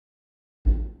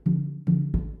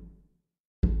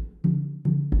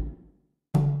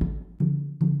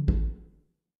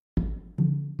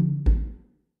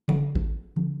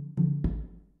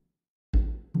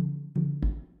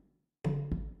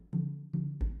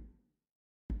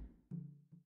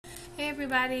Hey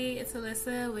everybody, it's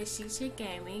Alyssa with ChicChick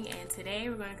Gaming, and today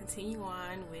we're going to continue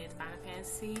on with Final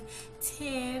Fantasy X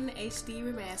HD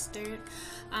Remastered.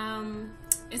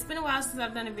 It's been a while since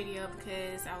I've done a video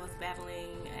because I was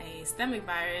battling a stomach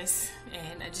virus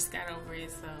and I just got over it,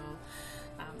 so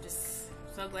I'm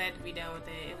just so glad to be done with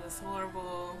it. It was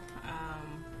horrible.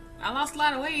 I lost a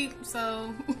lot of weight,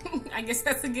 so I guess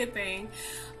that's a good thing.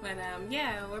 But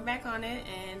yeah, we're back on it,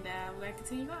 and we're going to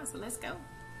continue on, so let's go.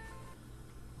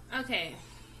 Okay,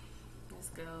 let's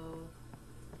go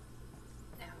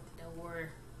out the door.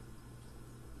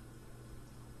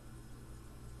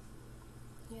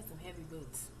 He had some heavy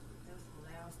boots. That was some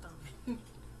loud stomping.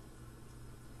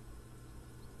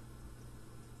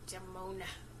 Jamona.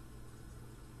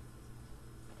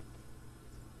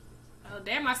 Oh,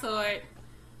 damn my sword.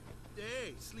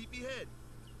 Hey, sleepyhead.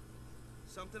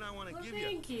 Something I want to give you.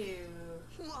 Thank you.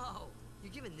 Whoa,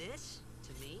 you're giving this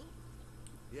to me?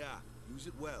 Yeah, use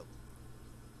it well.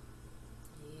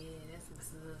 Yeah, that's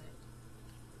good.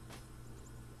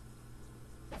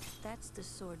 That's the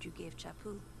sword you gave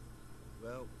Chapu.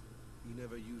 Well, he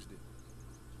never used it.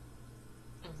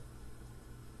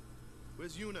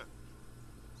 Where's Yuna?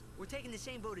 We're taking the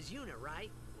same boat as Yuna, right?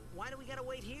 Why do we gotta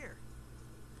wait here?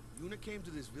 Yuna came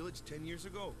to this village 10 years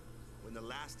ago, when the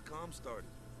last calm started.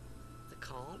 The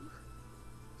calm?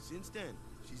 Since then,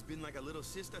 she's been like a little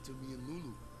sister to me and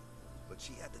Lulu. But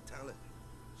she had the talent.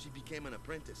 She became an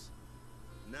apprentice.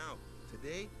 Now,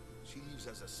 today, she leaves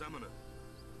as a summoner.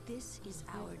 This is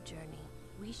our journey.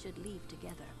 We should leave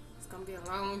together. It's gonna be a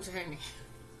long journey.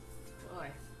 Boy.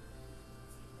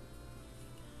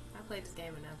 I played this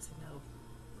game enough to know.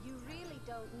 You really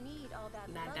don't need all that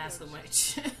Not luggage. die so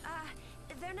much.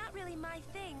 They're not really my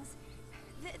things.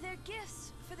 They're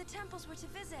gifts for the temples we're to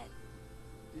visit.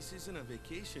 This isn't a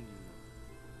vacation,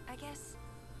 Yuna.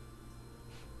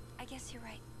 I guess you're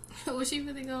right. Was she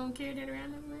really gonna carry that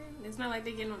around everywhere? It's not like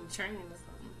they're getting on the train or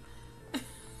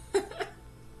something.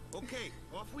 Okay,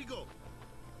 off we go.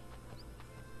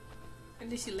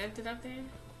 And then she left it up there?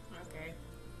 Okay.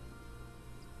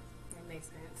 That makes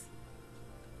sense.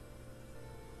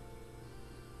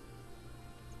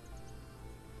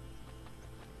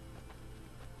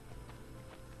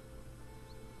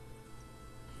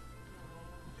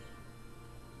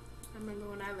 I remember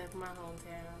when I left my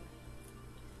hometown.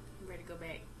 I'm ready to go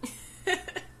back.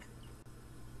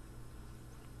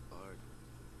 Alright.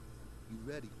 You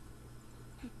ready?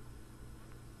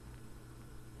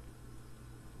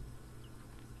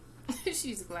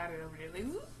 She's glided over there. Like,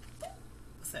 whoop, whoop.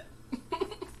 What's up?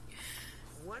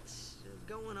 What's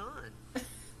going on? Alright.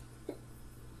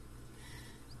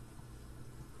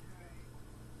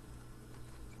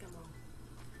 Come on.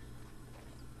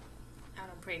 I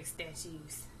don't pray to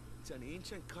statues. It's an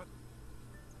ancient cut.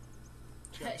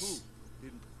 Hush. Chapu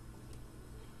didn't.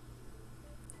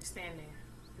 Just stand there.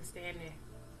 Just stand there.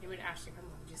 Give me the option. Come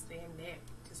on. Just stand there.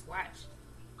 Just watch.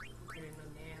 Don't put in no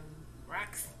damn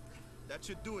rocks. That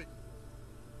should do it.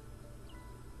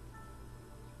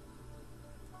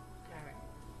 Alright.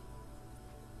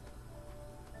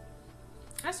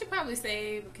 I should probably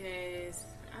save because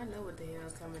I know what the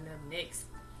hell's coming up next.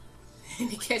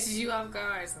 And it catches you off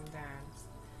guard sometimes.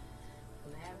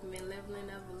 Well, I haven't been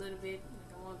leveling up a little bit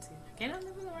like I want to. Can I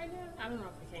level up right now? I don't know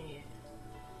if I can yet.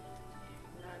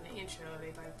 Not in the intro,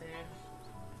 they like to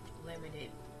limit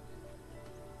it.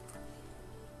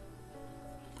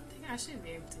 I think I should be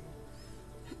able to.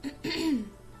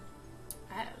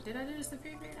 Did I do the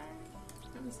superior grade already?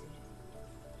 Let me see.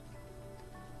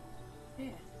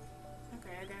 Yeah.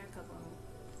 Okay, I got a couple of them.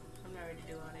 I'm not ready to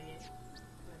do all that yet.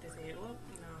 Like I said, well,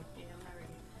 no, yeah, I'm not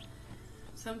ready.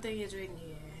 Something is written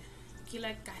here.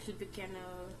 Kila Kahibikano.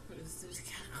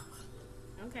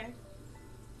 Okay.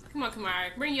 Come on,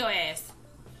 Kamara. Bring your ass.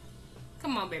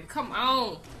 Come on, baby. Come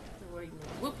on.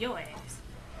 Whoop your ass.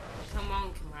 Come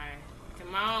on, Kamara.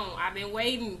 Come on. I've been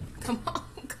waiting. Come on.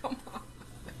 Come on.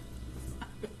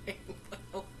 I've been waiting for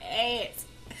your ass.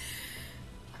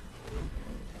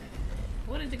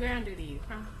 What did the ground do to you,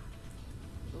 huh?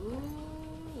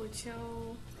 Ooh, with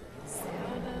your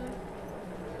Zelda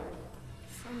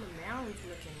from the mountains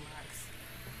looking rocks.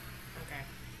 Okay.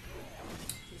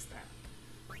 Just stop.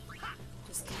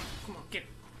 Just come on, get it.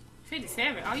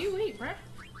 57. Are you weak, bruh?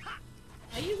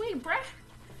 Are you weak, bruh?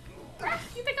 Bruh,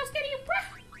 you think I'm scared of you, bruh?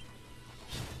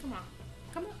 Come on.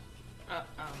 Come on. Oh.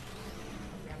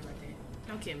 Forgot about that.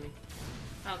 Don't kill me.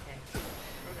 Okay.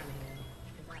 We're gonna head.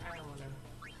 Because I don't wanna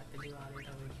have to do all this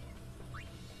over again.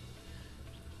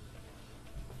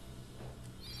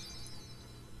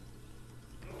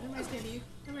 Nobody scared of you.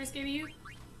 Nobody scared of you.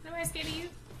 Nobody scared of you.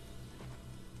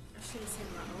 I should have set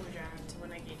my overdrive to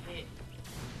when I get hit.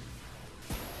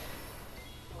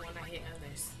 when I hit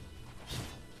others.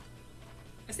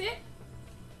 That's it?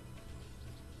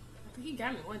 I think he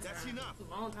got me one time. That's enough. A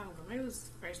long time ago. Maybe it was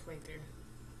the first playthrough.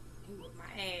 He whooped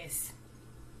my ass.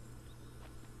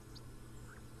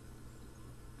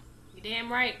 You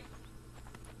damn right.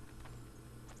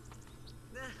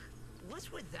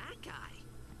 What's with that guy?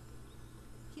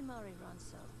 Kumasi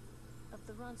Ronso, of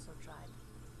the Ronso tribe.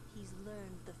 He's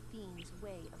learned the fiend's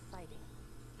way of fighting.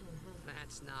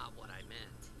 That's not what I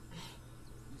meant.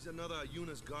 He's another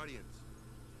Yuna's guardians.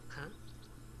 Huh?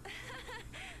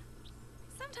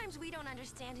 Sometimes we don't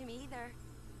understand him either.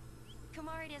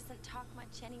 Kumari doesn't talk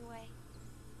much anyway.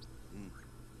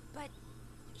 But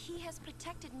he has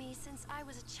protected me since I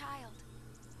was a child.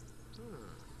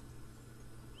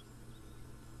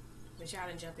 But y'all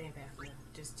didn't jump in fast enough.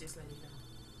 Just let me know.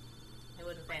 It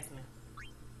wasn't fast enough.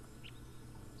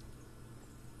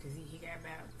 Cause he got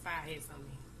about 5 hits on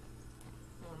me.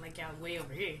 Like y'all was way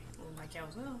over here. Like y'all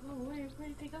was, where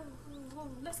did they go? Oh,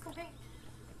 let's go back.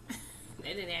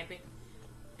 That didn't happen.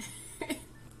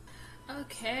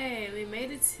 Okay, we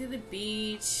made it to the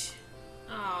beach.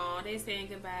 Oh, they saying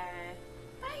goodbye.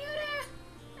 Bye, Yuna.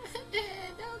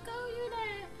 Don't go,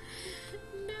 Yuna.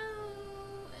 No.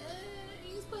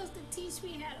 You're supposed to teach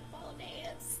me how to pole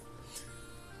dance.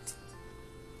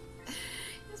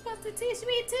 You're supposed to teach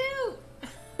me too.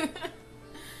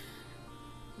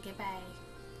 Goodbye.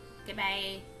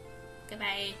 Goodbye.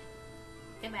 Goodbye.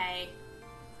 Goodbye.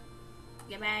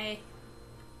 Goodbye.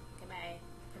 Goodbye.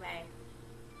 Goodbye.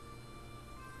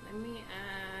 Let me,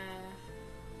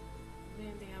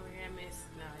 anything over here I missed?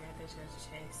 No, I got the treasure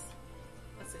chest.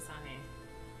 What's this on here?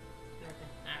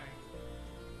 Nothing.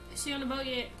 Alright. Is she on the boat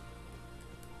yet?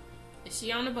 Is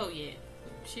she on the boat yet?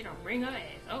 She don't bring her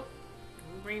ass. Oh,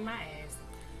 bring my ass.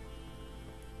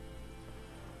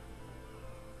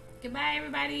 Goodbye,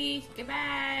 everybody.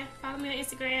 Goodbye. Follow me on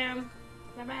Instagram.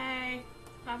 Bye-bye.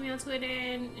 Follow me on Twitter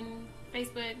and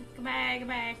Facebook. Goodbye.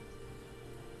 Goodbye.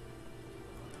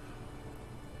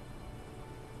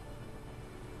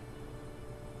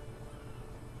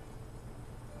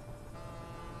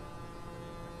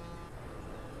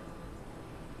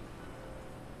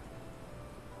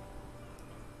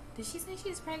 Did she say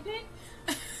she's pregnant?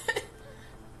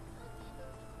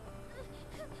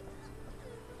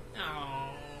 Oh.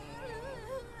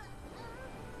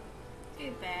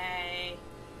 Goodbye.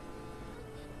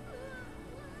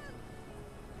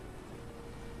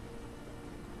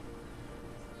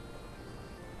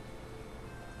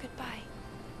 Goodbye.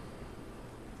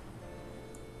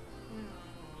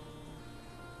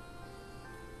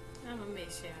 I'm gonna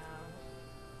miss y'all.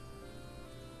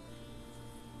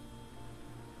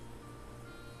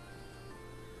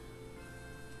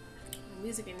 The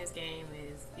music in this game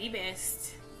is the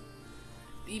best.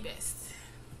 The best.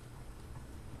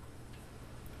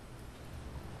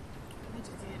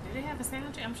 Do they have a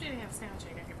soundtrack? I'm sure they have a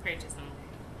soundtrack I can purchase on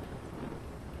there.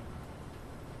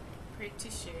 Pretty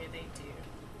sure they do.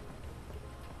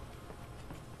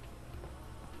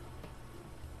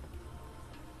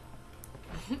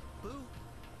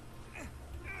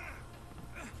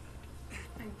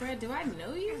 Like, bruh, do I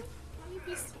know you? Why you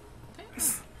be so...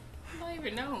 I don't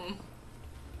even know him.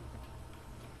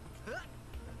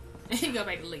 He go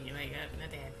back to looking like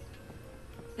not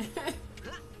that.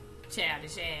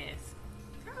 Childish ass.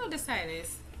 How old this side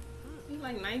is? He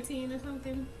like 19 or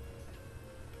something.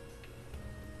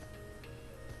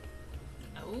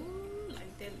 Oh,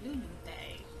 like that Lulu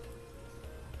thing.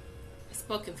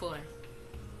 Spoken for.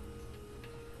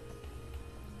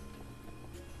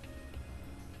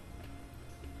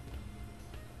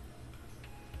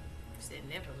 Said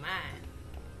never mind.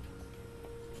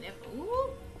 Never. Ooh.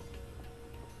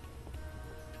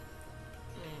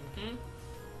 Mm-hmm.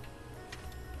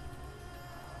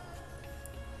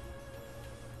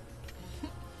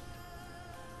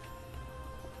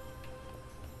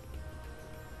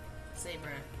 Say,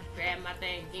 bro, grab my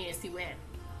thing again and see what happens.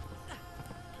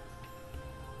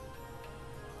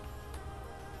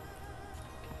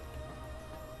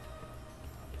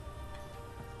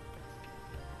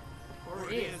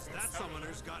 Word is that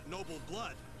summoner's got noble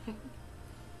blood.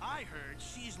 I heard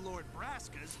she's Lord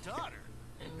Braska's daughter.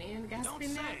 And man, got Don't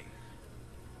spin say.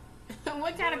 that.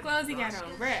 What kind of clothes he got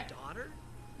on, bruh? Daughter?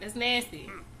 That's nasty.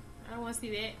 I don't want to see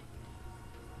that.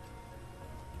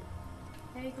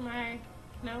 Hey, Kumari.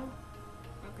 No?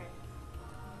 Okay.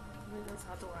 Let me go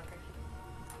talk to Walker.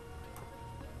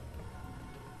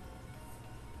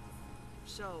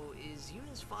 So, is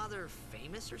Yuna's father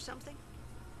famous or something?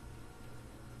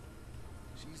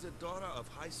 She's the daughter of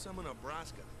High Summoner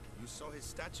Braska. You saw his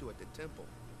statue at the temple.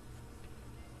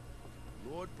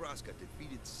 Lord Braska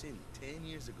defeated Sin 10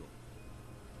 years ago.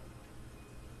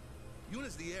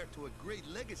 Yuna's the heir to a great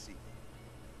legacy.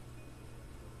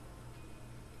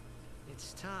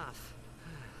 It's tough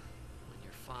when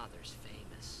your father's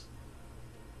famous.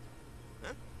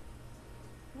 Huh?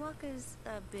 Waka's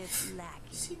a bit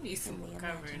lacking She needs some in the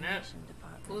covering up. imagination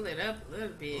department. Pull it up a little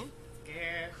bit,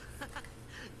 girl.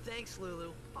 Thanks,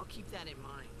 Lulu. I'll keep that in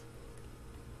mind.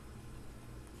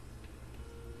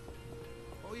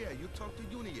 Oh yeah, you talked to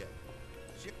Yuna yet?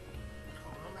 Shit. Oh,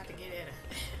 I'm about to get at her.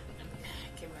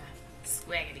 Get my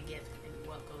swagger together and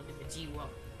walk on the G walk.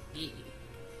 Yeah.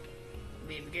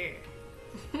 Baby girl.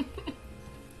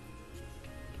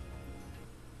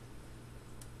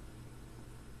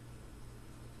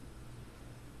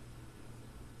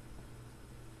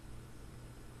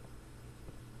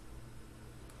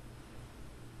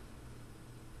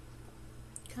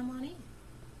 Come on in.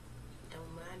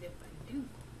 Don't mind if I do,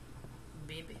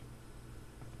 baby.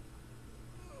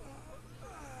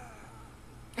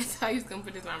 That's how he's gonna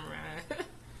put his arm around.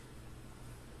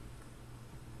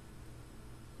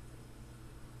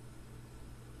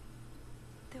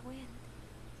 The wind.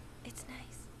 It's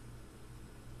nice.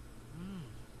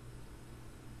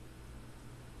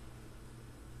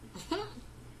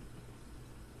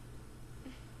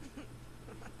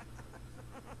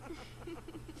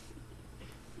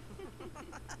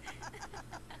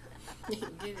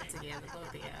 Get it together, both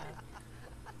of y'all.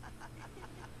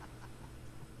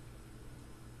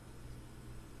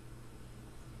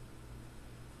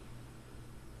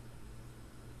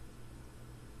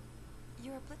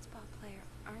 You're a blitzball player,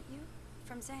 aren't you?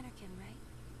 From Xanarkin, right?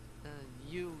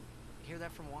 You hear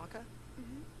that from Waka?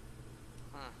 Mm-hmm.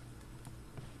 Huh.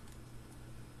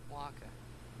 Waka.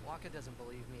 Waka doesn't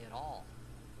believe me at all.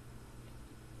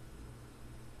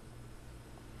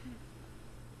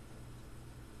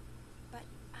 But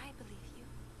I believe you.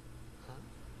 Huh?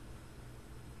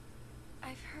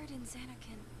 I've heard in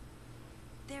Xanarkin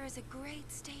there is a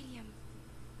great stadium,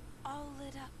 all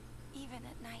lit up, even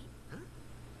at night. Huh?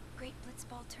 Great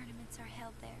blitzball tournaments are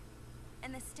held there,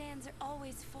 and the stands are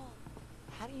always full.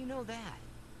 How do you know that?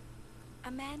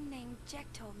 A man named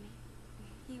Jack told me.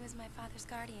 He was my father's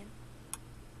guardian.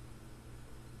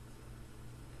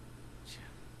 Checked.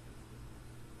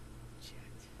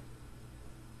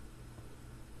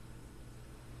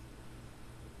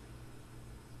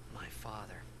 My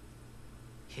father.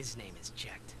 His name is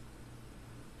Jekt.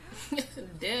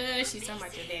 Duh, she's talking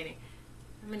about your daddy.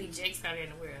 How many Jakes out there in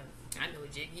the world? I know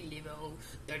Jake, he live on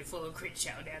 34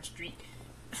 Crenshaw down the street.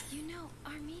 You know,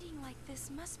 our meeting like this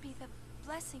must be the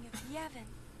blessing of Yevon.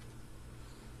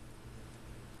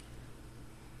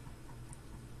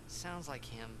 Sounds like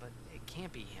him, but it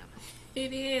can't be him.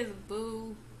 It is,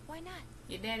 boo. Why not?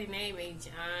 Your daddy name ain't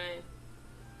John.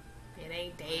 It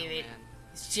ain't David. Oh, man.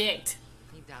 It's Jake.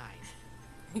 He died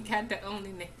He got the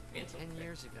only name. 10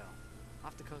 years ago,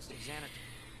 off the coast of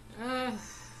Xanarkin.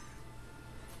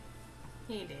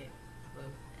 He ain't dead. Boo.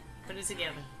 Put it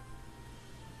together.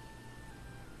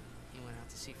 He went out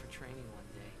to sea for training one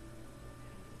day.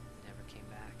 Never came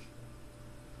back.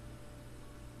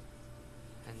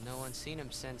 And no one's seen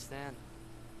him since then.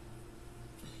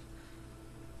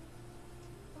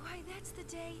 Why, that's the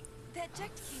day that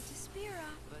Jekt came to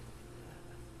Spira. But,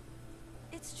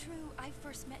 It's true, I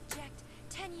first met Jekt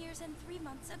 10 years and 3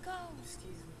 months ago.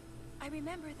 Excuse me. I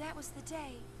remember that was the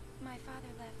day my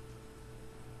father left.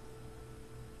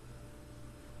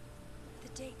 The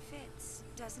date fits,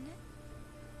 doesn't it?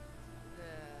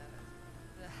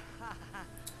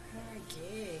 I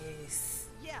guess.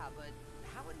 yeah, but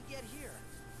how would he get here?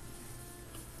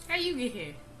 How you get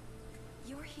here?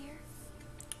 You're here?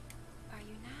 Are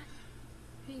you not?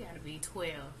 He gotta be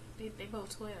 12. They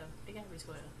both 12. They gotta be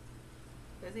 12.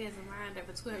 Because he has a mind of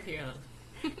a 12-year-old.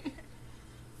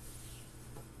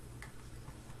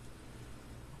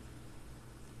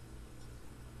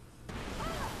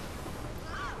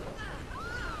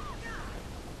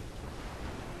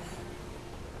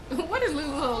 What is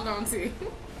Lulu hold on to? Hell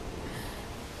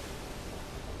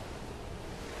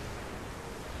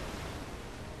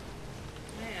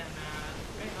nah.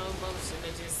 That whole boat should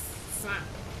have just sunk.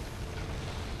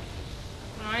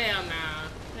 Oh hell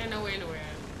nah. Ain't nowhere in the world.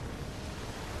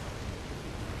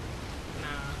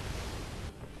 Nah.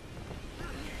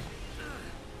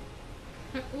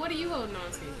 What are you holding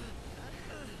on to?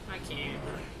 I can't.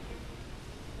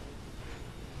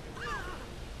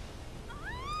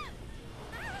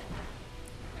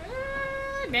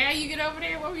 Now you get over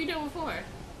there? What were you doing before?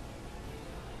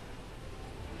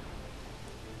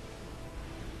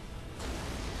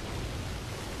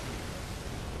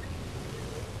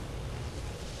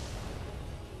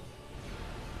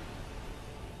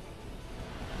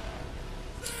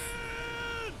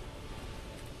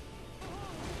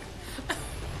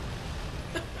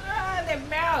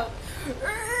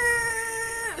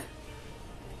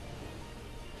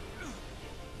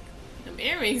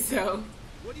 think so.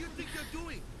 What do you think you're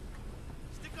doing?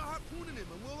 Stick a harpoon in him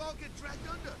and we'll all get dragged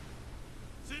under.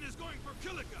 Sin is going for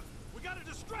Kilika. We gotta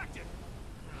distract him.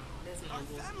 That's Our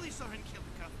noble. families are in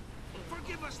Kilika.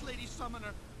 Forgive us, Lady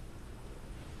Summoner.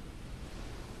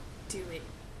 Do it.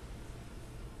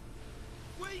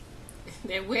 Wait.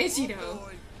 That wedgie Oh, though.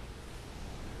 boy.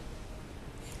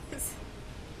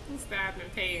 Stop them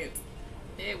pants.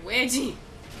 That wedgie.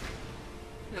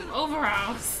 Them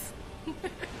overalls.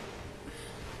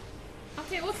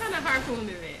 Okay, what kind of harpoon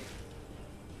is it?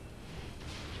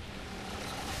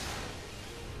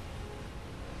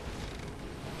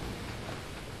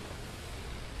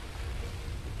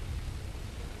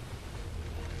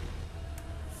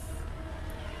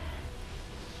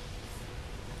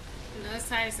 No, it's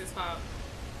Titus's fault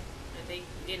that they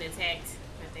getting attacked,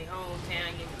 that their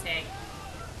hometown getting attacked.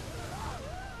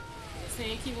 Just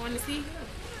saying, keep wanting to see.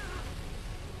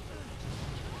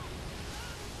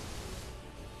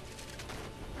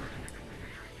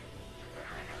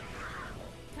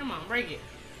 Come on, break it.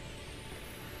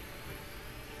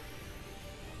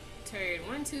 Turd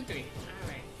 1, 2, 3. All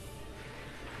right.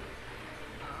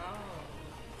 Oh,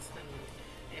 some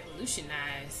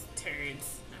evolutionized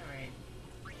turds. All right.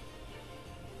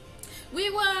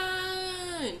 We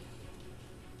won!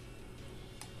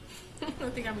 I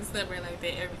don't think I'm gonna celebrate like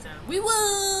that every time. We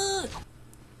won!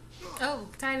 Oh,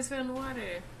 Titus fell in the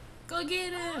water. Go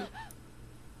get him!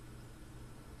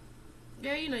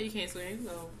 Girl, you know you can't swim. You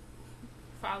gonna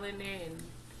fall in there and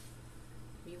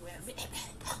be well.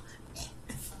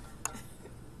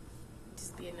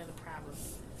 Just be another problem.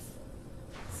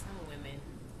 Some women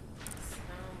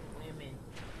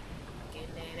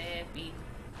getting that ass beat.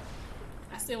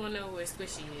 I still wanna know where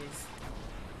Squishy is.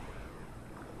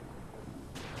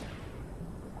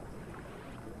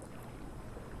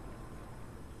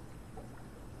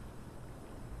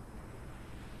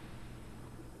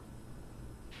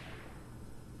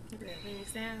 Look at that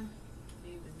Phoenix down.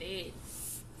 He was dead.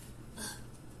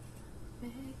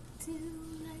 Back to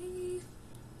life.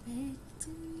 Back to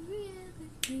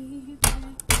reality.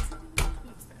 Back to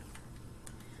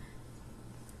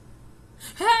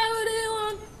how do you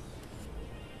want?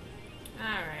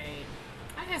 Alright.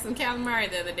 I had some calamari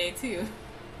the other day too.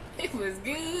 It was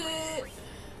good.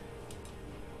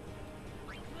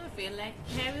 I feel like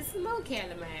having some more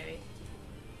calamari.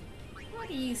 What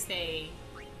do you say?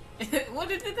 What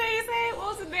did the thing say? What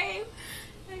was his name?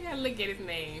 I gotta look at his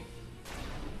name.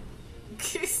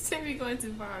 Still be going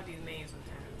too far with these names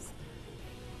sometimes.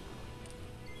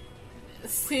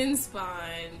 Sin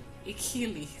Spawn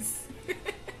Achilles.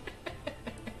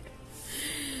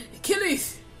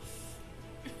 Achilles!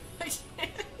 I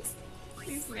can't.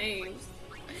 These names.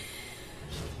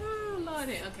 Oh,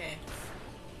 Lordy. Okay.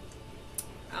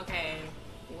 Okay.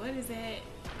 What is that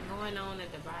going on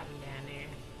at the bottom down there?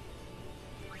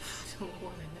 I don't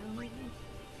want to know.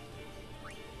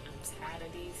 I'm tired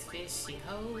of these fishy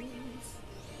hoes.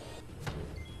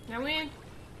 Now win?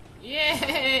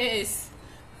 Yes!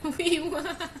 We won!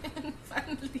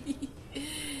 Finally!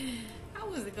 I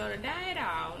wasn't gonna die at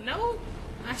all. No,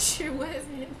 I sure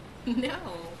wasn't. No.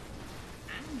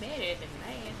 I'm better than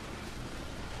that.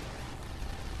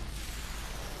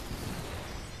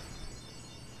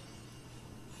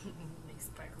 Make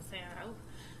sparkle sound. Oh.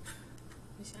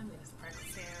 Wish I made a sparkle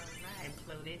sound. I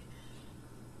imploded.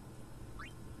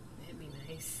 That'd be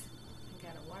nice. I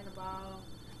got a water ball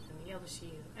and a yellow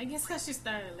shield. I guess I should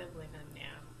start leveling up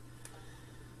now.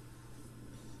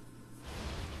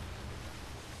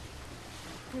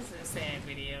 This is a sad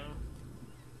video.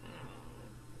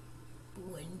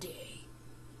 One day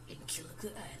in Kilika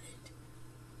Island.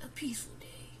 A peaceful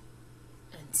day.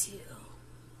 Until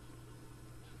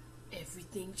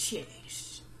everything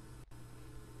changed.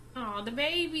 Oh, the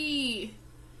baby.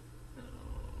 Oh.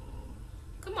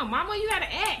 Come on, mama, you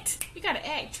gotta act. You gotta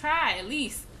act. Try at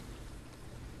least.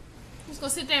 You just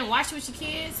gonna sit there and watch with your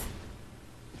kids?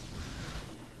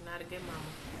 Not a good mama.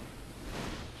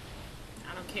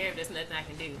 I don't care if there's nothing I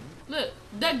can do. Look,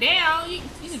 duck down. You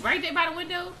just right there by the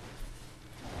window.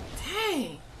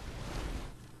 Dang.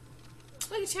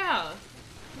 Look at y'all.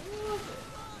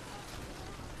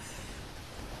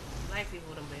 Black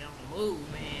people done been on the move,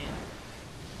 man.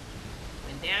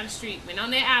 Been down the street. Been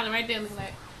on that island right there looking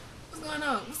like, what's going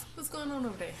on? What's going on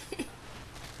over there?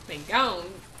 Been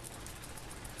gone.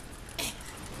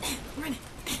 Running.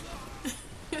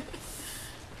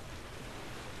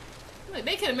 Look,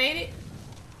 they could have made it.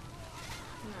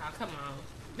 Oh, come on.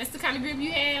 That's the kind of grip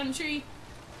you had on the tree?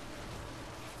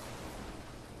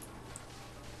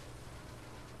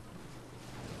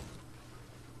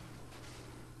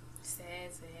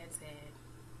 Sad, sad, sad.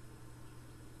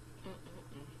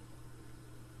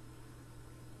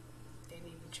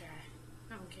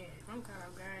 I'm caught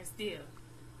off guard still.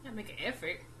 Gotta make an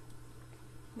effort.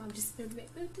 Mom just stood back.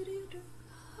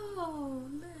 Oh,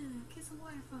 look, it's a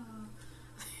waterfall.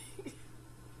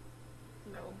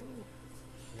 No, boo.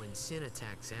 When Sin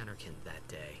attacked Xanarkand that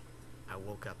day, I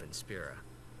woke up in Spira.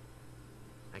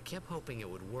 I kept hoping it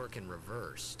would work in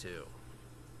reverse, too.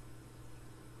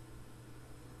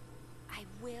 I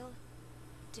will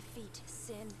defeat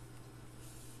Sin.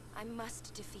 I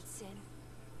must defeat Sin.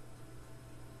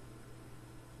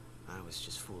 I was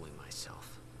just fooling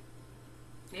myself.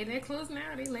 They that close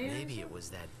now, they land. Maybe it was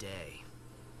that day,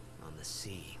 on the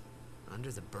sea,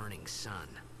 under the burning sun.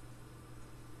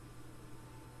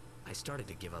 I started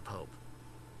to give up hope.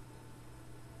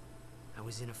 I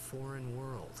was in a foreign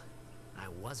world. I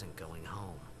wasn't going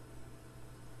home.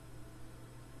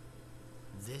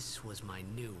 This was my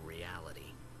new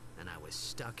reality, and I was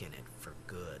stuck in it for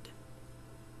good.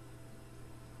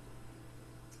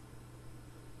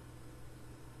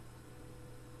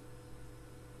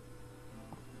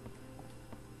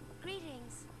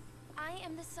 Greetings. I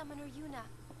am the summoner Yuna.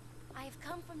 I have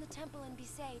come from the temple in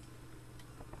Besaid.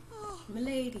 Oh,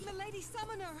 Milady. Milady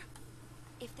Summoner!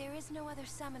 If there is no other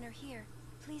summoner here,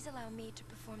 please allow me to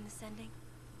perform the sending.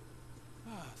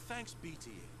 Thanks, BTA.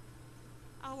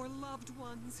 Our loved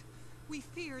ones. We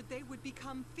feared they would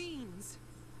become fiends.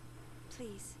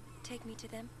 Please, take me to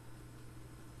them.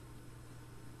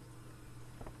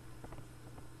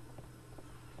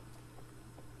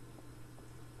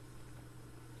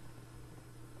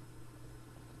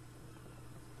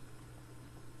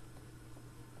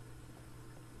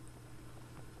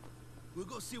 We'll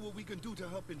go see what we can do to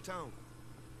help in town.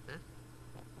 Huh?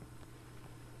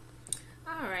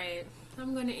 Alright,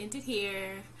 I'm going to end it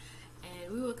here.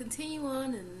 And we will continue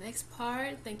on in the next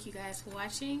part. Thank you guys for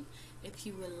watching. If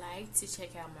you would like to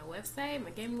check out my website, my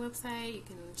gaming website, you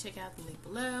can check out the link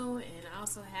below. And I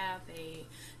also have a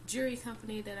jewelry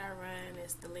company that I run.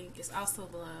 The link is also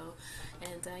below.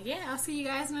 And yeah, I'll see you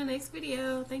guys in the next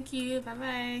video. Thank you.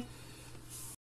 Bye-bye.